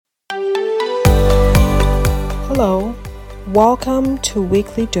Hello, welcome to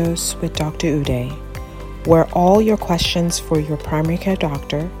Weekly Dose with Dr. Uday, where all your questions for your primary care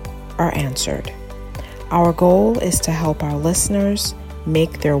doctor are answered. Our goal is to help our listeners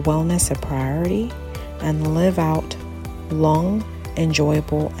make their wellness a priority and live out long,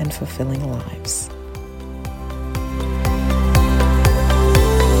 enjoyable, and fulfilling lives.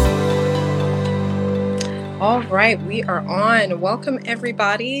 All right, we are on. Welcome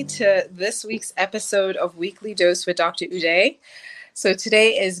everybody to this week's episode of Weekly Dose with Dr. Uday. So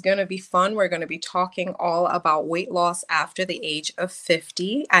today is going to be fun. We're going to be talking all about weight loss after the age of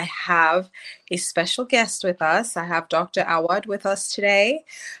 50. I have a special guest with us. I have Dr. Awad with us today.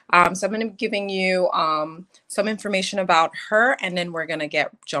 So I'm going to be giving you some information about her, and then we're going to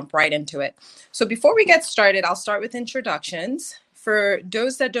jump right into it. So before we get started, I'll start with introductions. For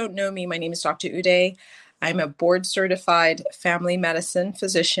those that don't know me, my name is Dr. Uday. I'm a board-certified family medicine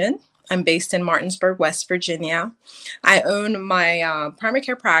physician. I'm based in Martinsburg, West Virginia. I own my primary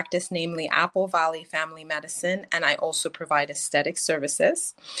care practice, namely Apple Valley Family Medicine, and I also provide aesthetic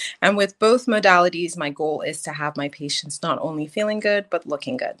services. And with both modalities, my goal is to have my patients not only feeling good, but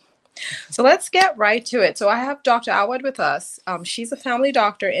looking good. So let's get right to it. So I have Dr. Awad with us. She's a family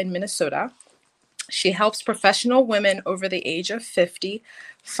doctor in Minnesota. She helps professional women over the age of 50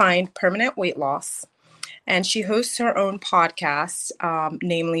 find permanent weight loss. And she hosts her own podcast,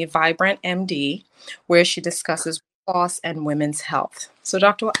 namely Vibrant MD, where she discusses weight loss and women's health. So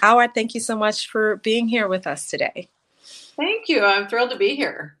Dr. Awad, thank you so much for being here with us today. Thank you. I'm thrilled to be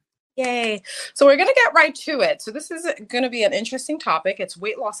here. Yay. So we're going to get right to it. So this is going to be an interesting topic. It's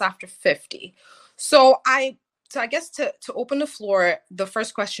weight loss after 50. So I guess to open the floor, the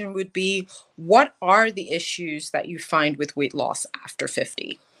first question would be, what are the issues that you find with weight loss after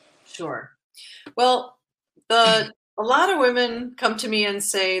 50? Sure. Well, a lot of women come to me and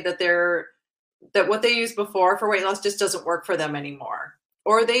say that what they used before for weight loss just doesn't work for them anymore.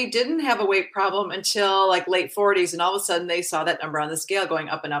 Or they didn't have a weight problem until like late 40s, and all of a sudden they saw that number on the scale going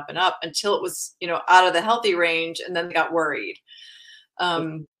up and up and up until it was, out of the healthy range, and then they got worried.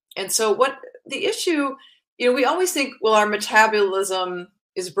 And so what the issue, we always think, well, our metabolism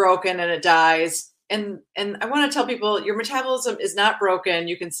is broken and it dies. And I want to tell people your metabolism is not broken.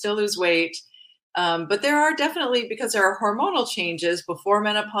 You can still lose weight. But there are definitely, because there are hormonal changes before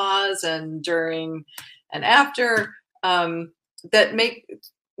menopause and during and after, that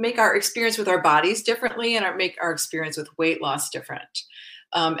make our experience with our bodies differently and make our experience with weight loss different.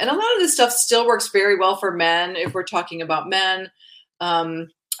 And a lot of this stuff still works very well for men. If we're talking about men,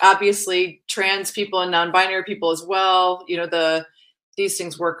 obviously trans people and non-binary people as well, these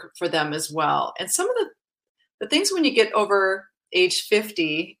things work for them as well. And some of the things when you get over age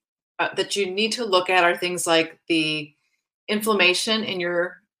 50, that you need to look at are things like the inflammation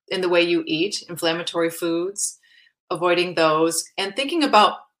in the way you eat, inflammatory foods, avoiding those, and thinking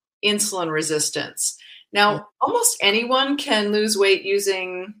about insulin resistance. Now, almost anyone can lose weight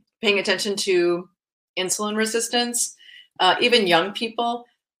paying attention to insulin resistance, even young people.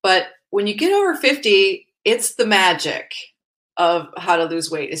 But when you get over 50, it's the magic of how to lose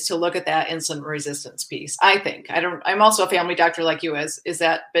weight is to look at that insulin resistance piece. I think. I'm also a family doctor like you. Is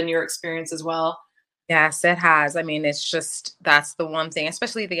that been your experience as well? Yes, it has. I mean, it's just, that's the one thing,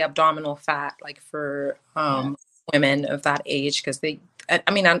 especially the abdominal fat, like for women of that age, because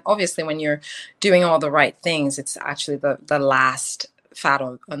and obviously when you're doing all the right things, it's actually the last fat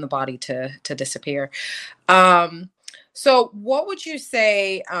on the body to disappear. So what would you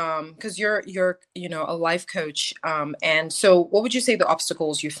say, because you're a life coach, and so what would you say the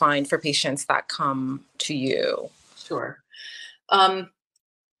obstacles you find for patients that come to you? Sure.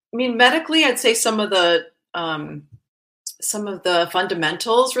 Medically, I'd say some of the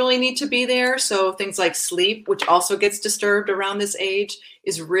fundamentals really need to be there. So things like sleep, which also gets disturbed around this age,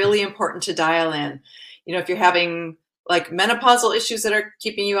 is really important to dial in. If you're having like menopausal issues that are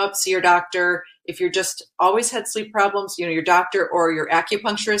keeping you up, see your doctor. If you're just always had sleep problems, your doctor or your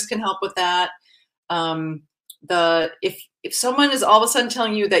acupuncturist can help with that. If someone is all of a sudden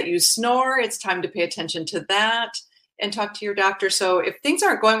telling you that you snore, it's time to pay attention to that and talk to your doctor. So if things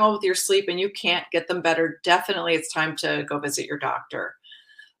aren't going well with your sleep and you can't get them better, definitely it's time to go visit your doctor,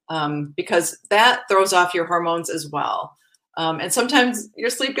 because that throws off your hormones as well. And sometimes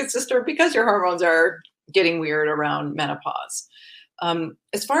your sleep gets disturbed because your hormones are getting weird around menopause.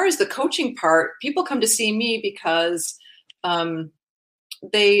 As far as the coaching part, people come to see me because with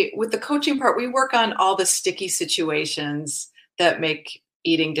the coaching part, we work on all the sticky situations that make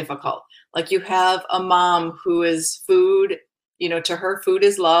eating difficult. Like you have a mom who is food, to her food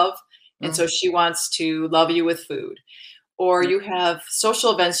is love. And so she wants to love you with food. or you have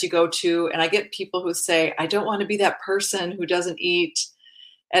social events you go to, and I get people who say, I don't want to be that person who doesn't eat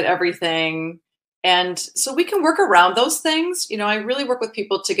at everything. And so we can work around those things. I really work with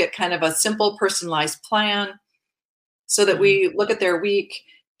people to get kind of a simple personalized plan so that we look at their week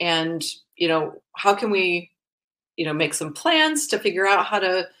and, how can we, make some plans to figure out how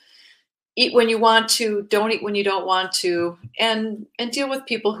to eat when you want to, don't eat when you don't want to, and deal with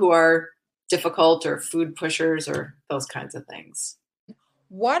people who are difficult or food pushers or those kinds of things.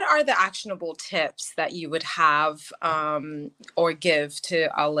 What are the actionable tips that you would have or give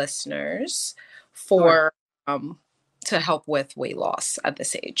to our listeners for to help with weight loss at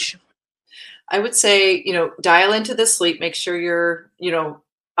this age? I would say, dial into the sleep, make sure you're,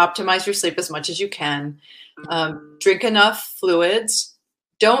 optimize your sleep as much as you can. Drink enough fluids.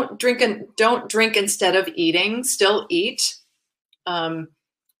 Don't drink instead of eating, still eat. And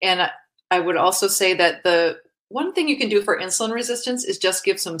I would also say that the one thing you can do for insulin resistance is just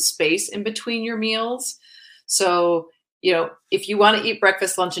give some space in between your meals. So, if you want to eat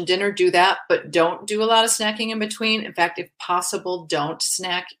breakfast, lunch, and dinner, do that, but don't do a lot of snacking in between. In fact, if possible, don't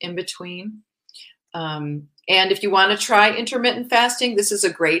snack in between. And if you want to try intermittent fasting, this is a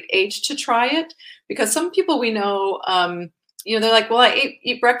great age to try it, because some people we know, they're like, well, I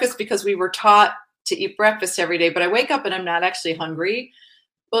eat breakfast because we were taught to eat breakfast every day, but I wake up and I'm not actually hungry.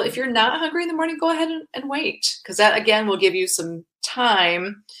 Well, if you're not hungry in the morning, go ahead and wait, because that, again, will give you some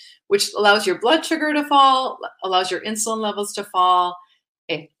time, which allows your blood sugar to fall, allows your insulin levels to fall.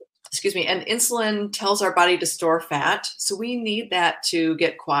 And insulin tells our body to store fat. So we need that to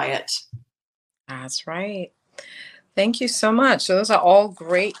get quiet. That's right. Thank you so much. So those are all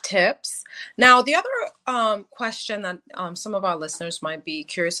great tips. Now, the other question that some of our listeners might be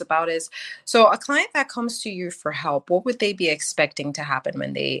curious about is, so a client that comes to you for help, what would they be expecting to happen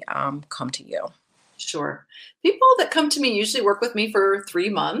when they come to you? Sure. People that come to me usually work with me for 3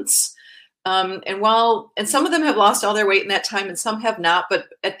 months. And some of them have lost all their weight in that time and some have not, but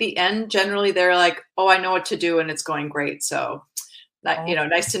at the end, generally they're like, oh, I know what to do and it's going great. So,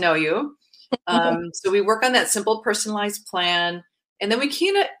 nice to know you. So we work on that simple personalized plan, and then we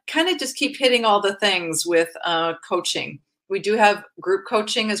kind of just keep hitting all the things with coaching. We do have group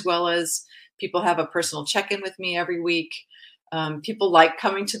coaching, as well as people have a personal check-in with me every week. People like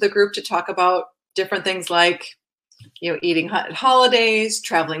coming to the group to talk about different things like, eating holidays,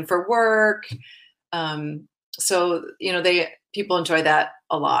 traveling for work. People enjoy that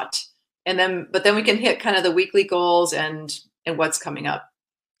a lot. But then we can hit kind of the weekly goals and what's coming up.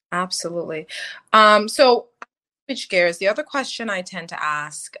 Absolutely. So switch gears. The other question I tend to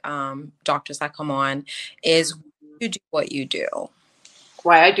ask doctors that come on is, you do what you do.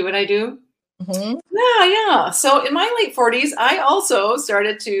 Why I do what I do? Mm-hmm. Yeah. So in my late 40s, I also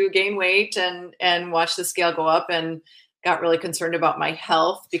started to gain weight and watch the scale go up, and got really concerned about my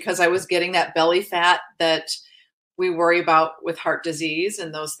health because I was getting that belly fat that we worry about with heart disease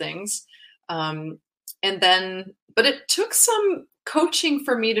and those things. But it took some coaching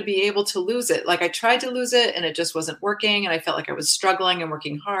for me to be able to lose it. Like, I tried to lose it and it just wasn't working, and I felt like I was struggling and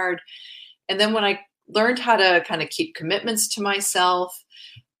working hard. And then when I learned how to kind of keep commitments to myself,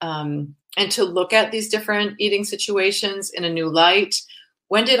 and to look at these different eating situations in a new light,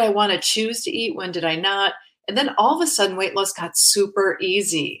 when did I want to choose to eat? When did I not? And then all of a sudden weight loss got super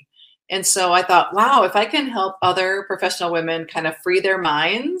easy. And so I thought, wow, if I can help other professional women kind of free their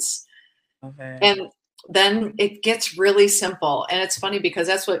minds, and then it gets really simple. And it's funny because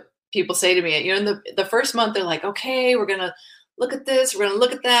that's what people say to me. In the first month, they're like, okay, we're going to look at this, we're going to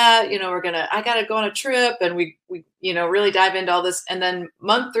look at that. I got to go on a trip, and we really dive into all this. And then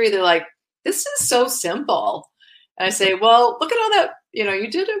month 3, they're like, this is so simple. And I say, well, look at all that,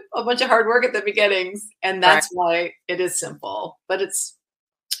 you did a bunch of hard work at the beginnings, and that's why it is simple. But it's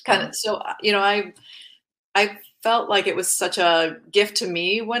kind of, so, I felt like it was such a gift to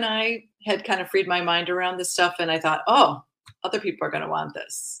me when I had kind of freed my mind around this stuff. And I thought, oh, other people are going to want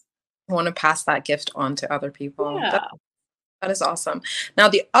this. I want to pass that gift on to other people. Yeah. That is awesome. Now,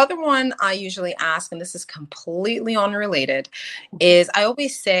 the other one I usually ask, and this is completely unrelated, is I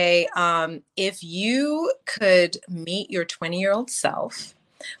always say, if you could meet your 20-year-old self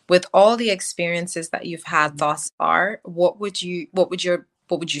with all the experiences that you've had thus far, what would you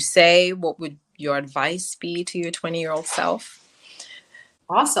say? What would your advice be to your 20-year-old self?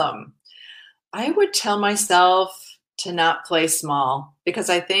 Awesome. I would tell myself to not play small, because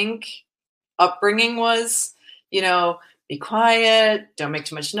I think upbringing was, be quiet, don't make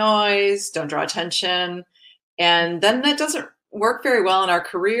too much noise, don't draw attention. And then that doesn't work very well in our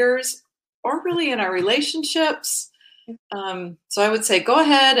careers or really in our relationships. So I would say, go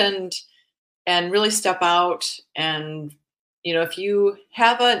ahead and really step out and if you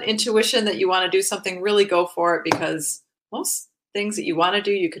have an intuition that you want to do something, really go for it, because most things that you want to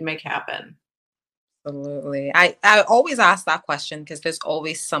do, you can make happen. Absolutely. I always ask that question because there's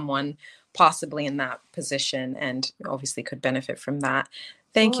always someone possibly in that position and obviously could benefit from that.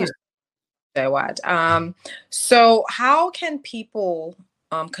 Thank you, Sure. Jawad. So how can people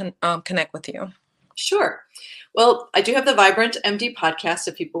connect with you? Sure. Well, I do have the Vibrant MD podcast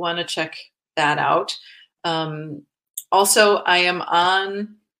if people want to check that out. Also, I am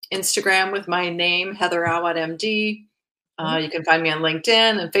on Instagram with my name, Heather Awad MD. You can find me on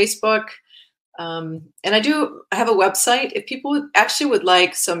LinkedIn and Facebook. And I have a website. If people actually would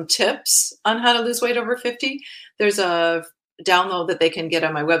like some tips on how to lose weight over 50, there's a download that they can get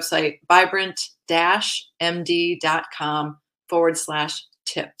on my website,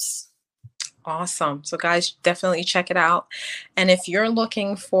 vibrant-md.com/tips. Awesome. So guys, definitely check it out. And if you're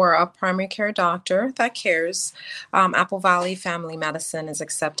looking for a primary care doctor that cares, Apple Valley Family Medicine is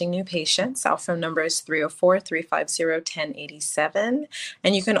accepting new patients. Our phone number is 304-350-1087.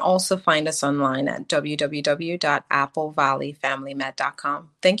 And you can also find us online at www.applevalleyfamilymed.com.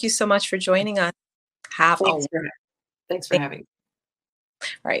 Thank you so much for joining us. Thanks for having me. All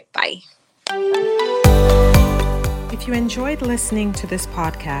right. Bye. If you enjoyed listening to this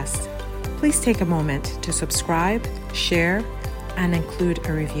podcast, please take a moment to subscribe, share, and include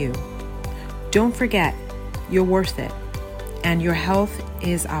a review. Don't forget, you're worth it, and your health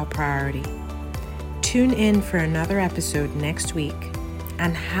is our priority. Tune in for another episode next week,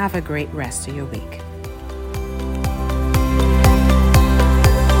 and have a great rest of your week.